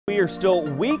We are still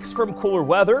weeks from cooler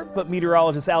weather, but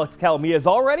meteorologist Alex Calamia is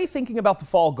already thinking about the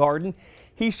fall garden.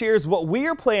 He shares what we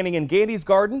are planning in Gandy's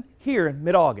garden here in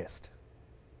mid-August.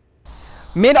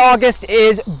 Mid-August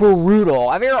is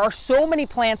brutal. There are so many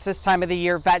plants this time of the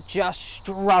year that just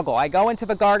struggle. I go into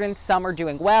the garden, some are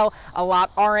doing well, a lot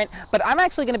aren't, but I'm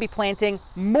actually going to be planting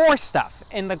more stuff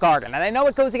in the garden. And I know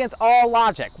it goes against all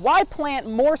logic. Why plant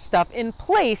more stuff in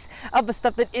place of the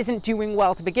stuff that isn't doing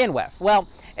well to begin with? Well,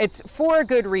 it's for a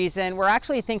good reason. We're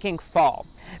actually thinking fall.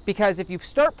 Because if you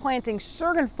start planting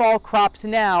certain fall crops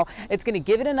now, it's going to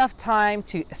give it enough time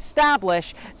to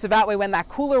establish, so that way when that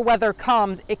cooler weather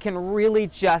comes, it can really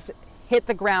just hit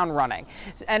the ground running.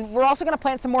 And we're also going to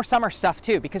plant some more summer stuff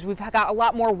too, because we've got a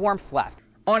lot more warmth left.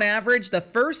 On average, the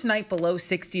first night below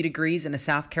 60 degrees in the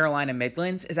South Carolina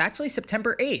Midlands is actually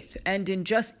September 8th, and in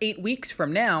just 8 weeks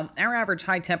from now, our average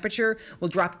high temperature will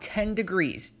drop 10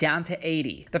 degrees down to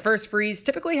 80. The first freeze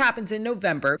typically happens in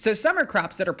November, so summer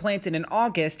crops that are planted in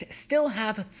August still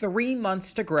have 3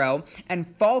 months to grow, and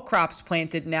fall crops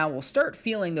planted now will start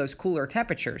feeling those cooler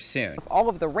temperatures soon. With all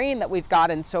of the rain that we've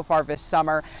gotten so far this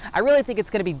summer, I really think it's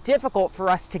going to be difficult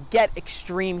for us to get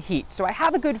extreme heat. So I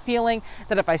have a good feeling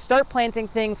that if I start planting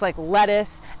things like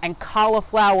lettuce and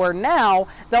cauliflower now,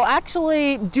 they'll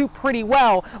actually do pretty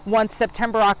well once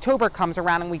September, October comes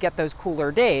around and we get those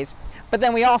cooler days. But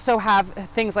then we also have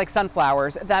things like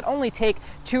sunflowers that only take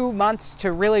 2 months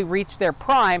to really reach their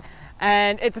prime.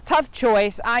 And it's a tough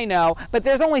choice, I know, but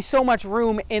there's only so much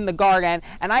room in the garden,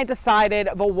 and I decided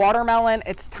the watermelon,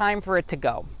 it's time for it to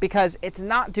go because it's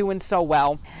not doing so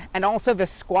well. And also the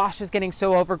squash is getting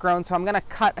so overgrown, so I'm gonna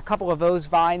cut a couple of those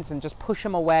vines and just push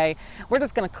them away. We're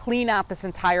just gonna clean out this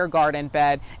entire garden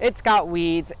bed. It's got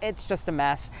weeds, it's just a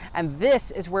mess. And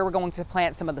this is where we're going to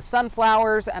plant some of the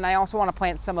sunflowers, and I also wanna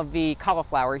plant some of the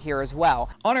cauliflower here as well.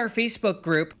 On our Facebook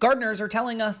group, gardeners are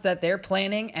telling us that they're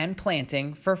planning and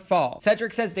planting for fall.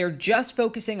 Cedric says they're just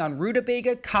focusing on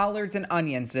rutabaga, collards, and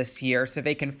onions this year so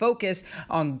they can focus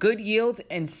on good yields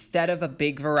instead of a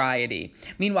big variety.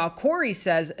 Meanwhile, Corey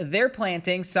says they're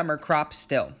planting summer crops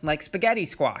still, like spaghetti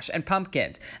squash and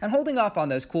pumpkins, and holding off on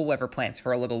those cool weather plants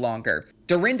for a little longer.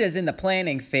 Dorinda's in the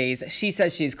planning phase. She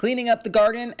says she's cleaning up the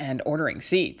garden and ordering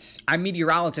seeds. I'm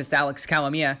meteorologist Alex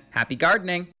Calamia. Happy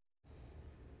gardening.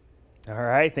 All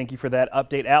right, thank you for that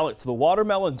update, Alex. The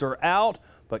watermelons are out,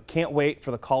 but can't wait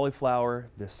for the cauliflower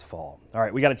this fall. All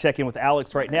right, we got to check in with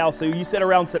Alex right now. So you said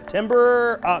around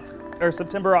September,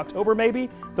 October maybe,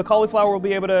 the cauliflower will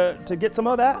be able to get some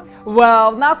of that?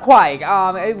 Well, not quite.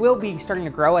 It will be starting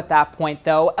to grow at that point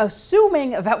though,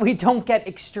 assuming that we don't get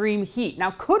extreme heat.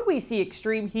 Now, could we see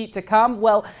extreme heat to come?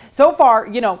 Well, so far,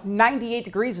 98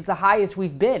 degrees was the highest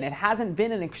we've been. It hasn't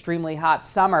been an extremely hot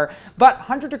summer, but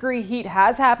 100-degree heat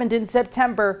has happened in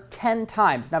September 10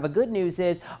 times. Now, the good news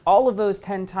is all of those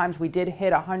 10 times we did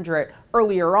hit 100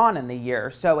 earlier on in the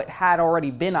year, so it had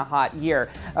already been a hot year.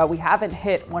 We haven't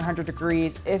hit 100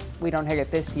 degrees, if we don't hit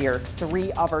it this year,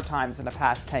 3 other times in the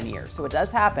past 10 years. So it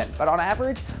does happen, but on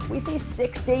average, we see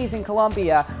 6 days in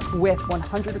Columbia with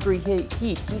 100-degree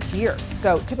heat each year.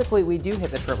 So typically we do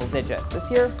hit the triple digits.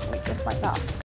 This year, we just might not.